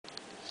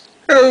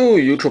Hello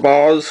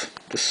YouTubers,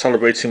 just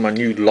celebrating my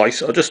new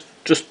license. I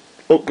just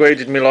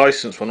upgraded my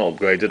license, well not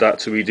upgraded, I had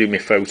to redo my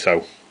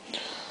photo.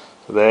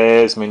 So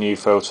there's my new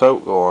photo,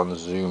 go on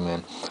zoom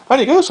in.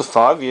 And it goes for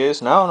 5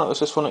 years now, notice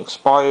this one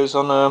expires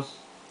on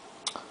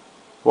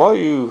why are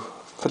you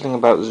fiddling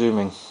about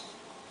zooming?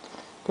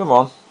 Come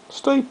on,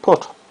 stay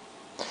put.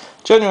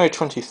 January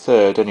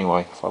 23rd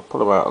anyway, if I pull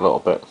them out a little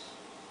bit.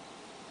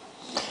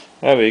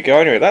 There we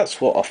go, anyway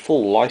that's what a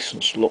full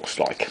license looks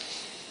like.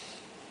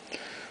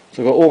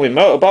 So I've got all my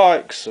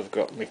motorbikes, I've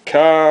got my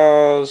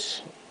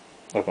cars,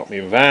 I've got my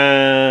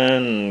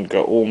van,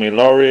 got all my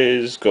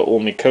lorries, got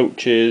all my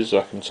coaches,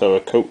 I can tow a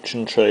coach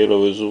and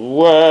trailer as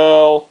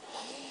well.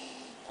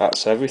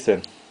 That's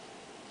everything.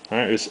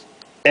 That is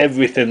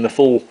everything, the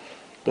full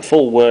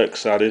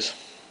works, that is.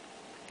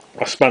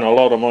 I spent a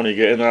lot of money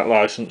getting that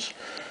licence.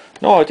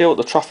 No idea what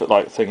the traffic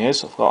light thing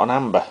is, I've got an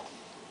amber.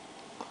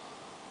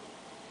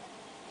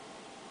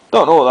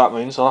 Don't know what that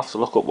means, I'll have to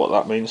look up what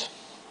that means.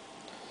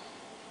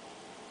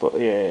 But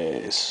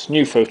yes,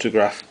 new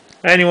photograph.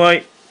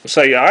 Anyway,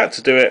 so yeah, I had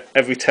to do it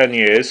every 10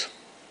 years.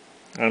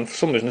 And for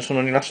some reason this one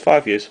only lasts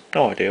 5 years.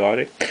 No idea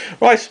why.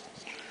 Right,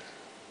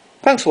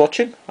 thanks for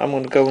watching. I'm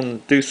going to go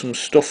and do some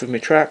stuff with my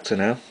tractor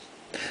now.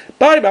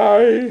 Bye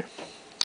bye!